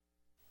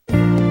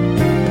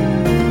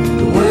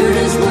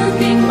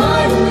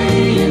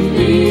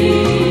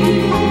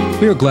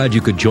are glad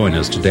you could join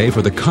us today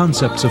for the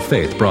Concepts of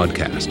Faith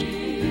broadcast.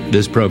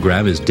 This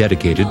program is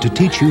dedicated to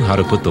teach you how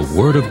to put the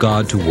Word of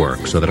God to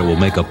work so that it will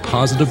make a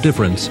positive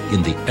difference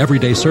in the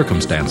everyday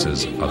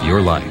circumstances of your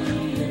life.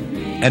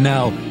 And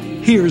now,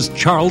 here's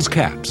Charles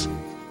Capps.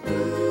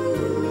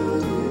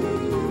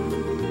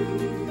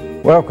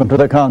 Welcome to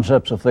the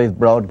Concepts of Faith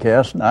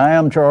broadcast. I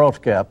am Charles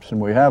Capps,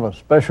 and we have a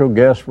special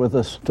guest with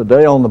us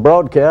today on the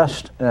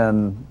broadcast,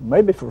 and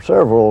maybe for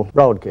several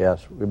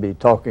broadcasts we'll be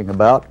talking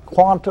about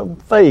quantum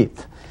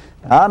faith.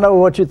 I know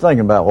what you're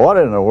thinking about. What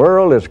in the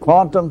world is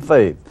quantum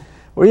faith?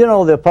 Well, you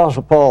know, the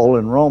Apostle Paul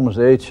in Romans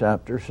the 8th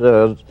chapter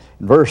says,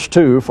 in verse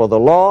 2, "For the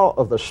law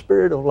of the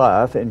Spirit of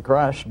life in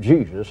Christ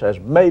Jesus has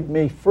made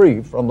me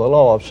free from the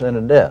law of sin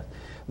and death."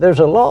 There's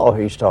a law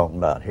he's talking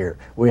about here.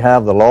 We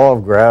have the law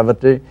of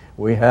gravity,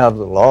 we have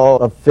the law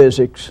of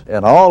physics,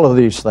 and all of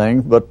these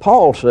things. But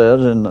Paul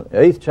says in the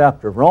 8th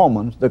chapter of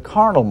Romans, the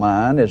carnal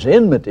mind is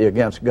enmity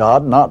against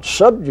God, not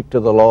subject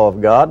to the law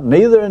of God,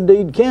 neither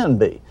indeed can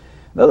be.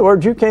 In other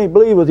words, you can't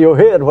believe with your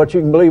head what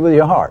you can believe with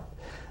your heart.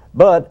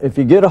 But if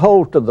you get a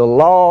hold of the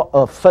law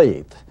of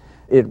faith,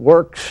 it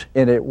works,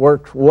 and it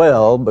works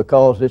well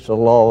because it's a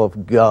law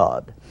of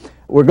God.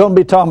 We're going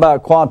to be talking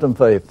about quantum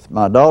faith.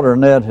 My daughter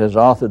Annette has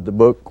authored the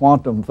book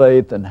Quantum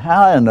Faith, and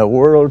how in the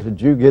world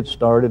did you get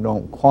started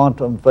on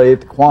quantum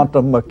faith,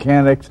 quantum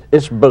mechanics?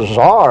 It's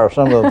bizarre,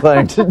 some of the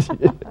things.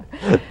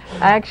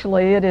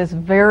 Actually, it is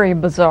very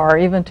bizarre,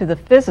 even to the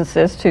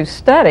physicists who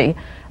study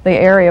the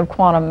area of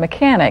quantum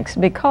mechanics,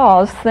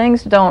 because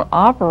things don't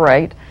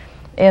operate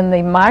in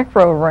the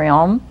micro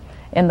realm,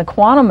 in the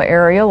quantum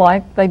area,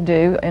 like they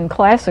do in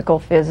classical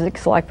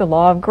physics, like the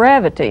law of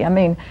gravity. I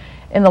mean,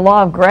 in the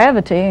law of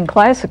gravity in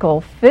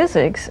classical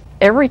physics,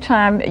 every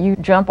time you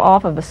jump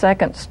off of a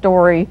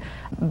second-story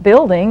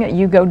building,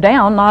 you go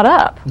down, not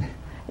up.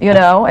 You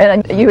know,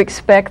 and you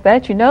expect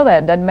that, you know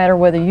that. It doesn't matter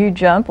whether you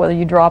jump, whether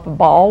you drop a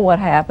ball, what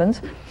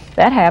happens.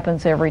 That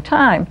happens every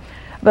time.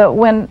 But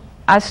when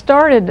I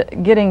started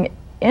getting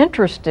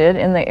interested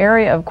in the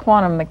area of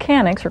quantum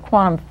mechanics or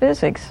quantum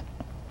physics,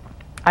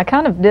 I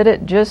kind of did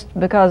it just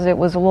because it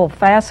was a little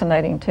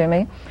fascinating to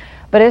me.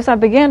 But as I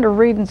began to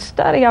read and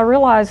study, I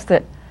realized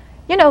that,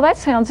 you know, that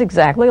sounds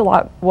exactly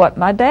like what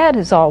my dad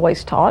has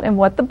always taught and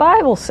what the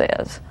Bible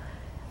says.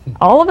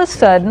 All of a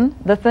sudden,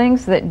 the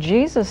things that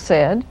Jesus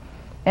said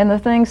and the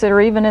things that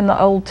are even in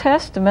the Old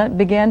Testament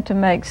began to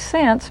make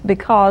sense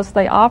because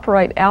they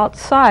operate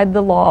outside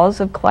the laws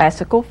of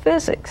classical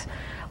physics,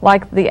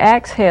 like the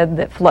axe head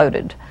that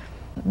floated.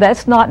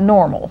 That's not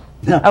normal,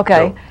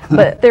 okay?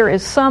 But there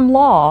is some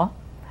law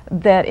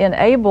that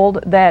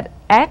enabled that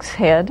axe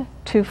head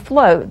to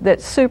float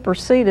that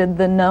superseded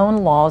the known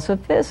laws of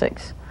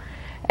physics.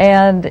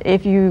 And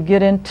if you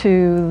get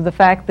into the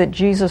fact that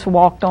Jesus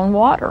walked on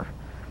water,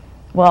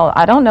 well,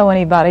 I don't know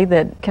anybody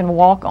that can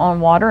walk on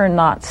water and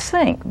not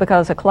sink,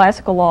 because a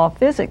classical law of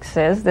physics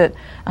says that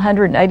a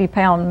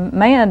 180-pound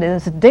man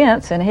is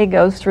dense and he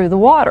goes through the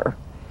water.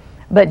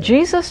 But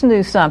Jesus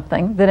knew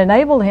something that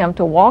enabled him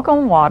to walk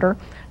on water,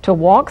 to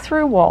walk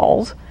through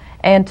walls,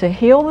 and to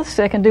heal the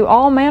sick and do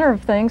all manner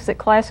of things that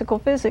classical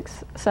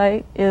physics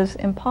say is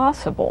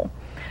impossible.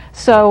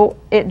 So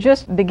it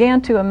just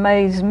began to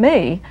amaze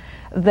me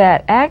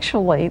that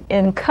actually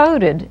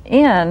encoded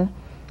in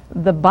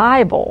the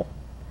Bible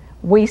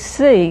we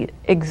see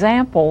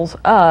examples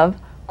of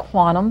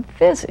quantum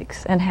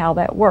physics and how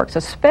that works,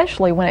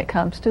 especially when it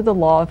comes to the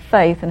law of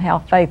faith and how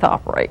faith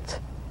operates.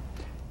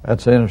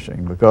 That's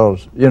interesting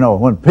because, you know,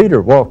 when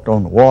Peter walked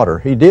on the water,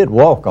 he did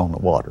walk on the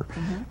water,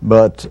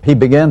 but he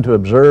began to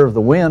observe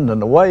the wind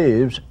and the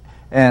waves,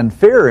 and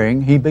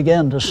fearing, he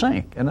began to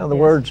sink. In other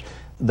words,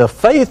 the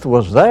faith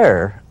was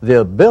there, the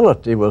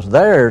ability was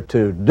there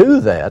to do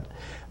that,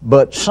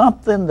 but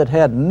something that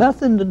had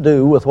nothing to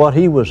do with what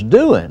he was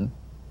doing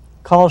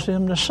caused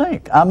him to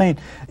sink. I mean,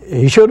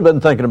 he should have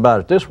been thinking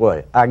about it this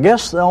way. I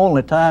guess the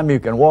only time you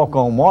can walk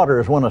on water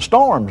is when a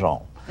storm's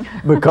on,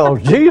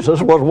 because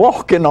Jesus was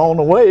walking on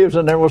the waves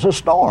and there was a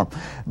storm.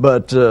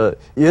 But,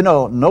 you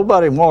know,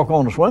 nobody can walk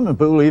on a swimming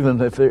pool even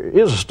if there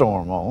is a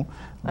storm on.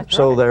 That's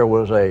so right. There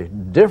was a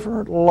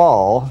different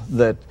law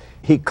that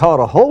he caught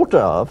a hold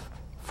of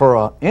for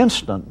an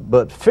instant,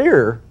 but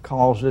fear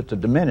caused it to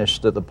diminish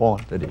to the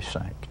point that he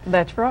sank.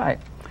 That's right.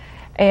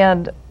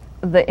 And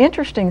the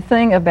interesting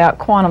thing about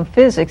quantum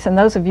physics, and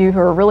those of you who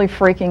are really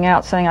freaking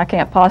out saying, I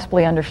can't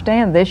possibly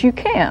understand this, you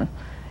can.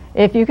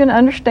 If you can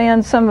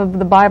understand some of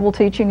the Bible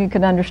teaching, you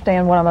can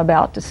understand what I'm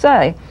about to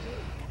say.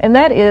 And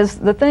that is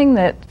the thing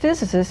that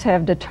physicists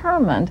have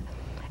determined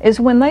is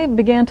when they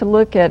began to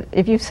look at,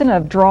 if you've seen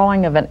a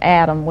drawing of an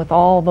atom with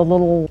all the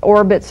little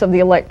orbits of the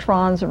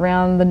electrons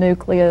around the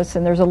nucleus,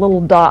 and there's a little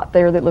dot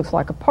there that looks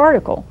like a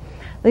particle,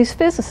 these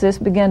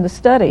physicists began to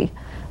study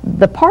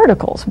the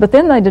particles. But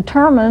then they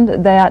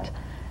determined that,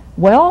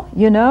 well,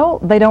 you know,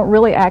 they don't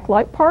really act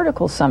like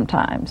particles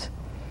sometimes.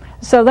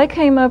 So they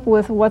came up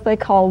with what they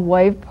call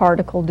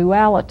wave-particle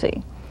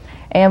duality.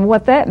 And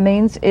what that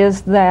means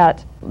is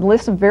that,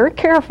 listen very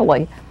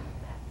carefully,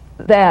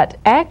 that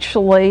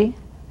actually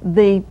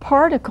the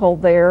particle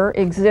there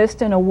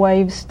exists in a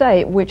wave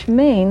state, which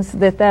means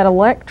that that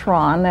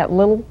electron, that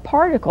little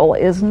particle,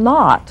 is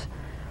not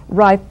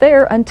right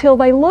there until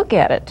they look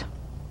at it.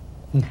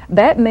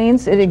 That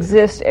means it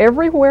exists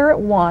everywhere at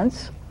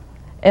once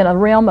in a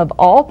realm of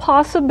all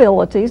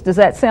possibilities. Does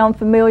that sound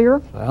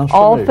familiar? Sounds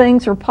all familiar.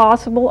 things are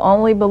possible,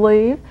 only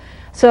believe.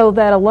 So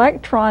that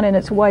electron in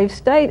its wave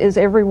state is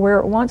everywhere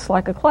at once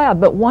like a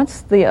cloud. But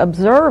once the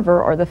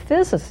observer or the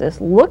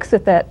physicist looks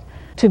at that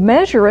to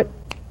measure it,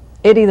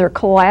 it either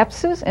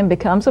collapses and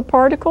becomes a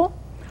particle,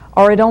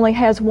 or it only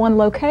has one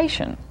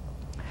location.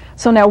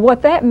 So now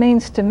what that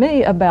means to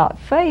me about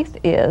faith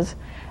is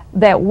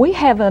that we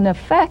have an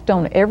effect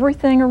on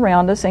everything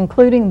around us,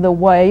 including the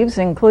waves,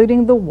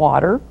 including the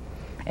water,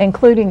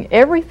 including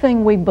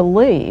everything we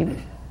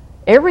believe,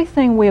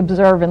 everything we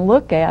observe and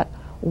look at,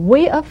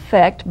 we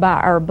affect by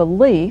our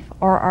belief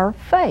or our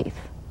faith.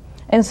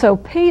 And so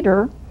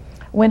Peter,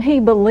 when he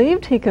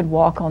believed he could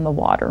walk on the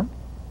water,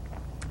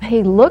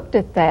 he looked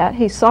at that,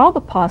 he saw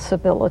the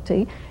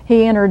possibility,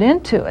 he entered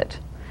into it.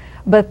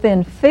 But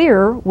then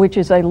fear, which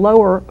is a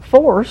lower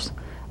force,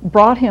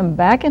 brought him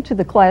back into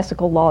the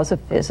classical laws of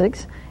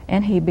physics,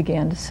 and he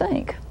began to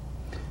sink.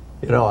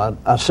 You know,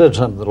 I said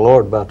something to the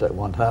Lord about that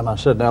one time. I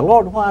said, now,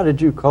 Lord, why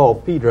did you call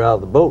Peter out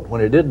of the boat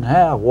when he didn't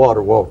have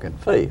water walking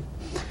faith?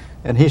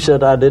 And he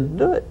said, I didn't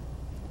do it.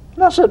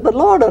 And I said, but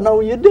Lord, I know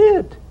you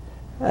did.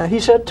 He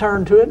said,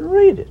 turn to it and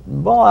read it.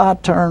 And boy, I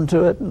turned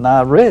to it and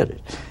I read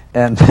it.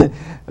 And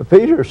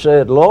Peter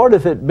said, Lord,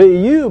 if it be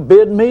you,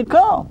 bid me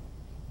come.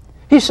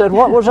 He said,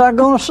 what was I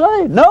going to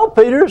say? No,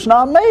 Peter, it's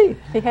not me.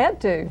 He had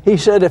to. He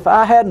said, if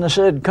I hadn't have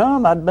said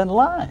come, I'd been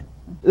lying.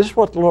 This is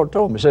what the Lord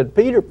told me. He said,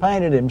 Peter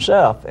painted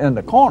himself in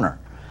the corner,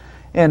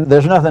 and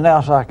there's nothing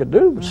else I could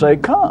do but say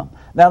come.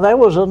 Now, there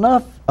was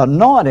enough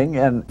anointing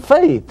and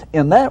faith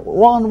in that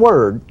one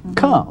word,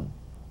 come,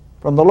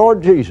 from the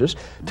Lord Jesus,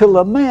 till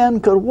the man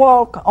could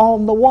walk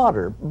on the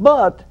water.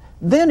 But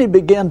then he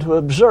began to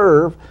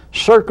observe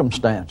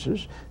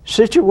circumstances,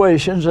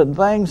 situations, and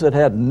things that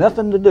had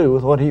nothing to do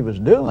with what he was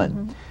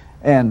doing.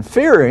 And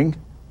fearing,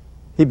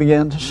 he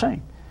began to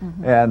sink.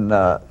 And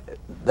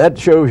that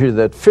shows you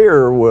that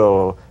fear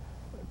will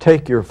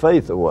take your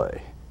faith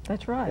away.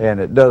 That's right. And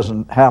it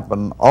doesn't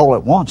happen all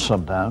at once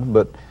sometimes,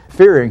 but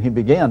fearing, he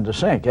began to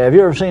sink. Have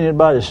you ever seen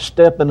anybody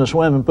step in the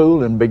swimming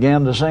pool and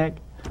begin to sink?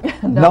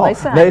 No, they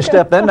sank. They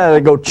step in there,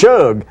 they go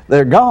chug,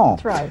 they're gone.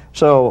 That's right.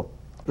 So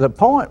the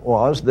point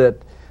was that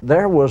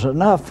there was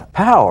enough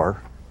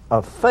power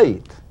of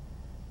faith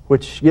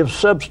which gives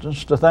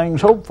substance to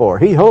things hoped for.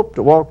 He hoped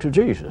to walk to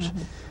Jesus,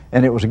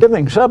 and it was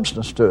giving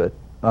substance to it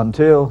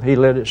until he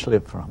let it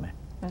slip from him.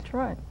 That's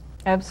right.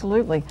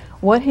 Absolutely.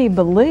 What he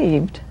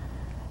believed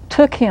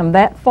took him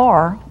that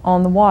far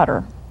on the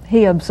water.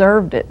 He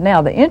observed it.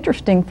 Now, the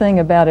interesting thing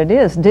about it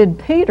is, did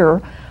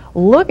Peter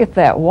look at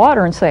that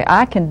water and say,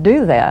 I can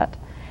do that?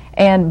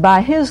 And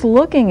by his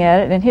looking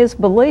at it and his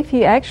belief,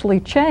 he actually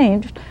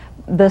changed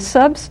the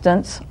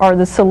substance or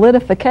the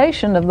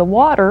solidification of the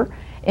water,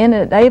 and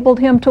it enabled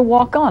him to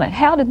walk on it.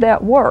 How did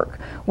that work?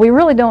 We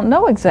really don't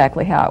know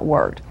exactly how it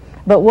worked.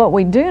 But what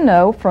we do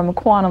know from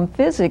quantum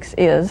physics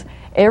is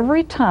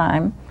every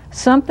time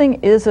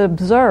something is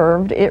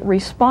observed, it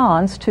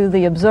responds to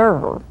the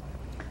observer.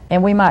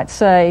 And we might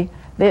say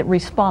that it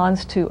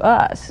responds to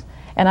us.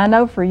 And I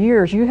know for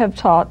years you have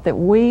taught that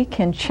we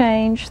can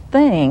change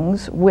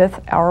things with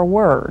our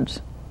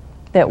words,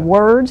 that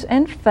words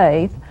and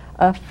faith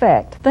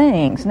affect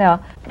things.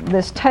 Now,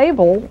 this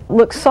table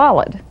looks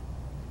solid.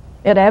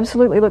 It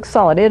absolutely looks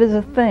solid. It is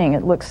a thing.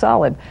 It looks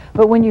solid.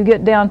 But when you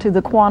get down to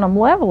the quantum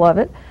level of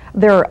it,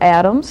 there are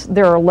atoms,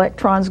 there are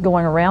electrons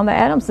going around the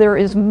atoms, there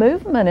is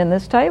movement in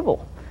this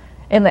table,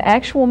 in the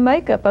actual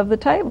makeup of the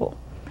table.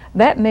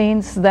 That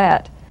means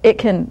that it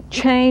can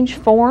change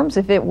forms.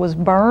 If it was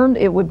burned,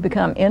 it would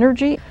become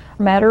energy.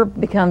 Matter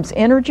becomes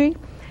energy.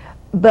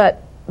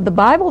 But the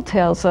Bible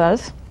tells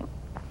us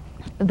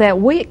that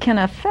we can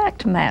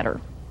affect matter,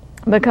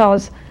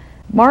 because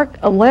Mark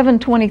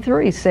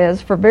 11:23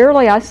 says, For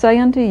verily I say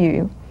unto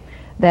you,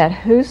 that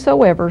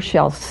whosoever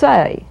shall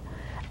say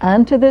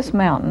unto this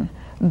mountain,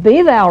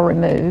 Be thou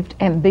removed,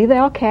 and be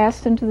thou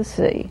cast into the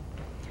sea,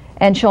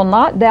 and shall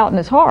not doubt in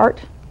his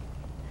heart,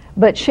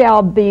 but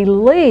shall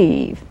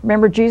believe.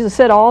 Remember, Jesus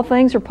said, all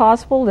things are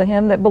possible to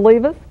him that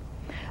believeth.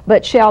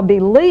 But shall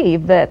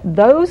believe that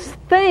those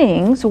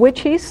things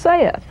which he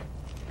saith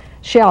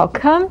shall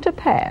come to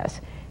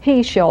pass.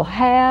 He shall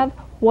have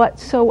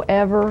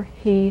whatsoever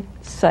he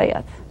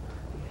saith.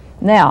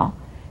 Now,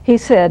 he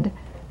said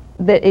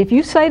that if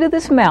you say to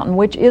this mountain,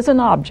 which is an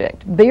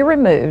object, be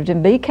removed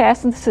and be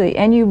cast in the sea,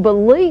 and you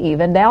believe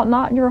and doubt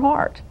not in your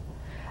heart,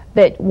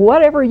 that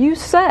whatever you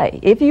say,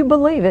 if you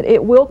believe it,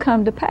 it will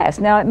come to pass.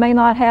 Now, it may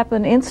not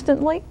happen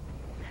instantly,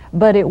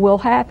 but it will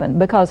happen,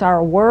 because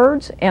our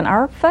words and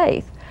our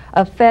faith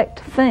affect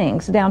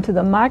things down to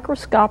the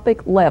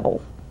microscopic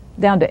level,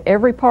 down to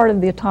every part of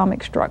the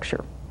atomic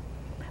structure.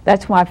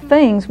 That's why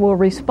things will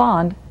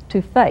respond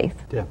to faith.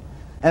 Yeah.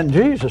 And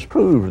Jesus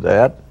proved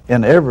that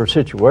in every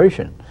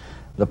situation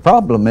The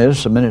problem is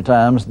so many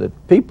times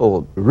that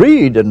people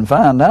read and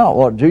find out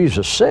what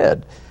Jesus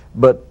said,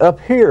 but up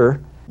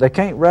here they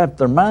can't wrap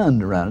their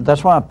mind around it.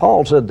 That's why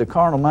Paul said the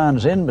carnal mind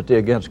is enmity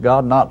against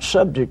God, not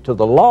subject to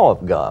the law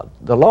of God.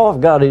 The law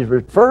of God he's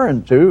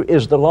referring to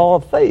is the law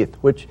of faith,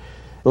 which,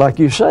 like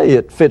you say,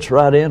 it fits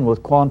right in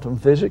with quantum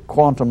physics,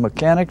 quantum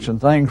mechanics, and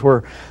things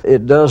where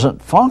it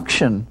doesn't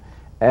function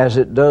as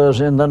it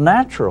does in the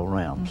natural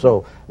realm. Mm-hmm.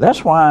 So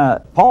that's why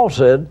Paul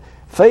said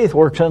faith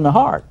works in the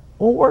heart,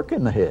 won't work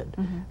in the head.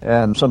 Mm-hmm.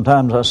 And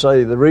sometimes I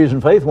say the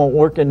reason faith won't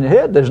work in the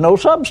head, there's no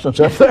substance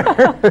up there.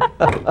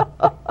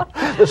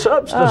 The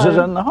substance is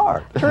in the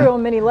heart. True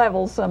on many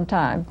levels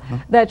sometimes.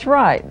 That's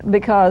right,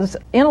 because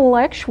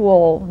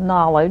intellectual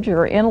knowledge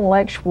or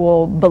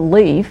intellectual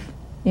belief,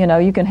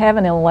 you can have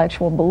an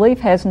intellectual belief,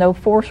 has no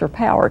force or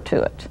power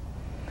to it.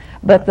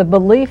 But the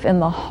belief in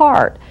the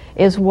heart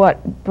is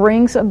what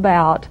brings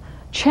about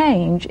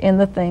change in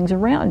the things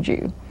around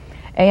you.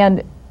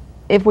 And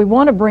if we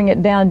want to bring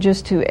it down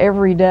just to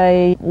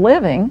everyday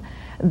living,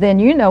 then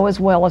you know as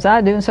well as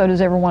I do, and so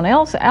does everyone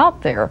else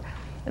out there,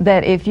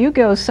 that if you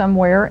go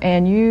somewhere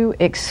and you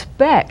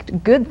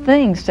expect good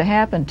things to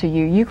happen to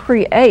you, you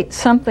create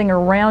something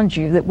around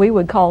you that we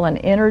would call an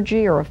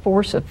energy or a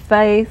force of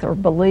faith or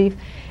belief.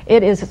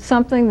 It is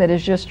something that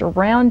is just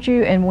around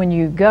you, and when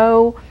you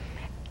go,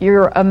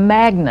 you're a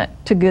magnet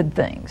to good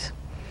things.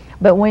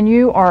 But when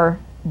you are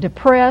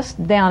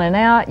depressed, down and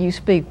out, you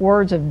speak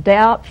words of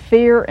doubt,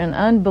 fear, and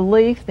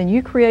unbelief, then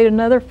you create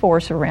another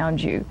force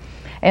around you.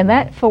 And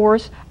that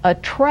force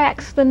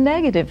attracts the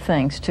negative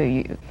things to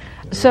you.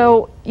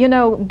 So,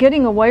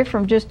 getting away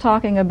from just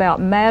talking about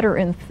matter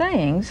and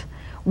things,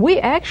 we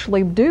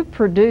actually do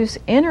produce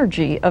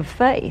energy of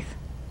faith,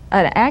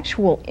 an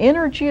actual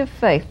energy of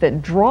faith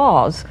that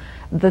draws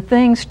the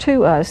things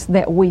to us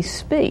that we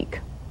speak.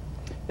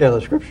 Yeah,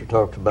 the Scripture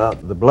talks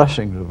about the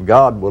blessings of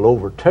God will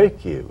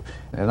overtake you.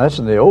 And that's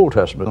in the Old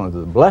Testament, the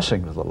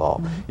blessings of the law.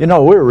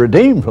 Mm-hmm. We're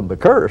redeemed from the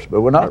curse,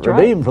 but we're not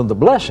redeemed from the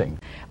blessing.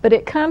 But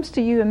it comes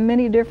to you in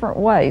many different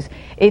ways.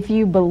 If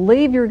you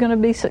believe you're going to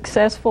be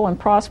successful and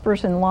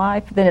prosperous in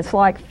life, then it's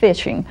like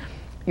fishing.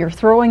 You're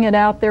throwing it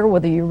out there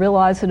whether you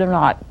realize it or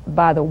not,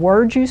 by the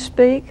words you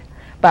speak,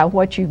 by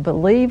what you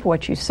believe,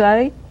 what you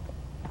say.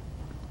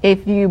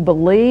 If you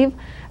believe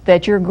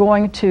that you're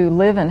going to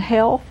live in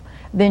health,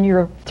 then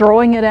you're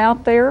throwing it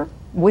out there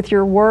with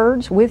your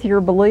words, with your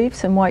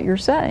beliefs, and what you're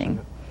saying.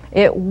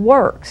 It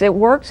works. It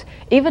works.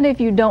 Even if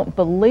you don't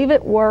believe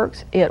it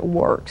works, it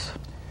works.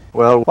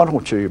 Well, why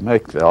don't you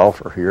make the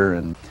offer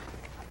here?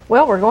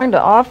 Well, we're going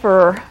to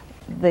offer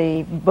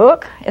the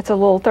book. It's a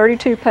little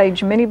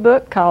 32-page mini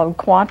book called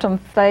Quantum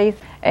Faith,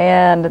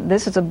 and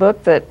this is a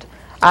book that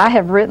I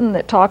have written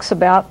that talks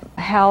about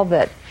how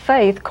that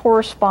faith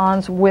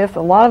corresponds with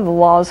a lot of the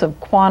laws of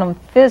quantum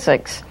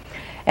physics.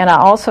 And I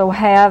also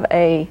have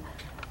a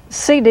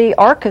CD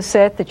or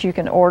cassette that you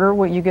can order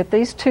where you get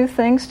these two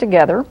things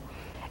together.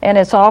 And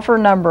it's offer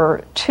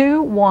number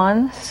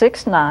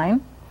 2169.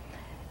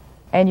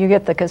 And you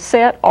get the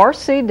cassette or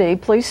CD,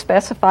 please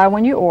specify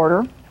when you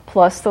order,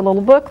 plus the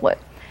little booklet.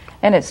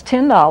 And it's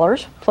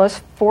 $10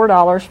 plus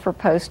 $4 for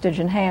postage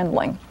and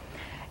handling.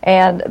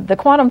 And the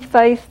Quantum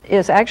Faith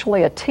is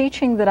actually a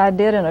teaching that I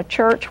did in a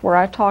church where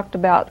I talked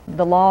about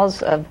the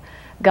laws of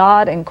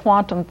God and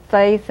quantum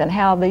faith and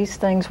how these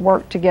things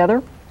work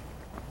together.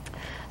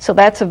 So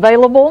that's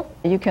available.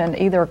 You can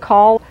either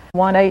call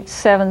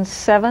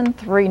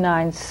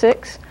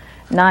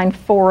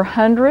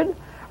 1-877-396-9400,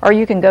 or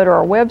you can go to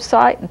our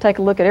website and take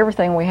a look at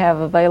everything we have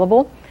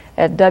available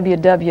at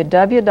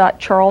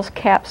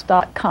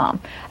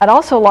www.charlescaps.com. I'd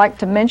also like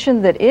to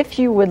mention that if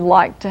you would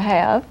like to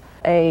have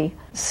a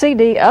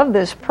CD of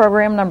this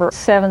program, number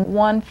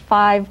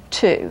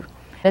 7152,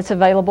 it's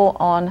available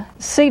on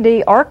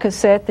CD or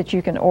cassette that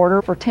you can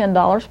order for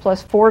 $10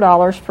 plus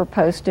 $4 for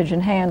postage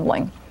and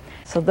handling.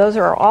 So those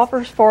are our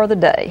offers for the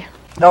day.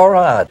 All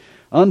right.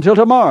 Until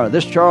tomorrow,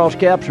 this Charles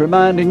Capps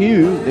reminding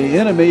you the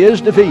enemy is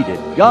defeated,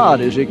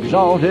 God is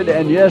exalted,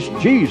 and yes,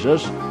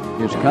 Jesus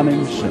is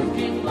coming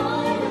soon.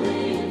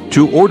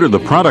 To order the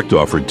product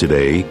offered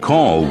today,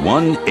 call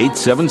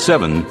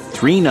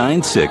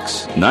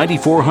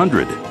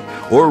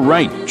 1-877-396-9400 or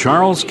write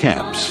Charles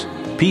Capps,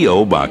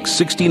 P.O. Box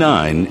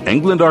 69,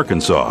 England,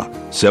 Arkansas,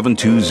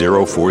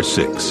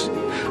 72046.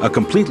 A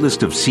complete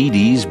list of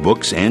CDs,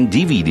 books, and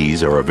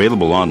DVDs are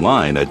available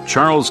online at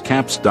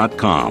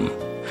charlescaps.com.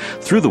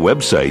 Through the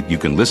website, you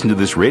can listen to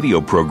this radio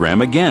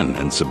program again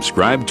and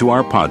subscribe to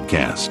our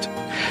podcast.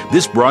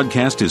 This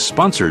broadcast is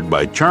sponsored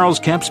by Charles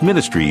Capps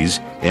Ministries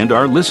and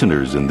our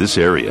listeners in this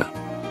area.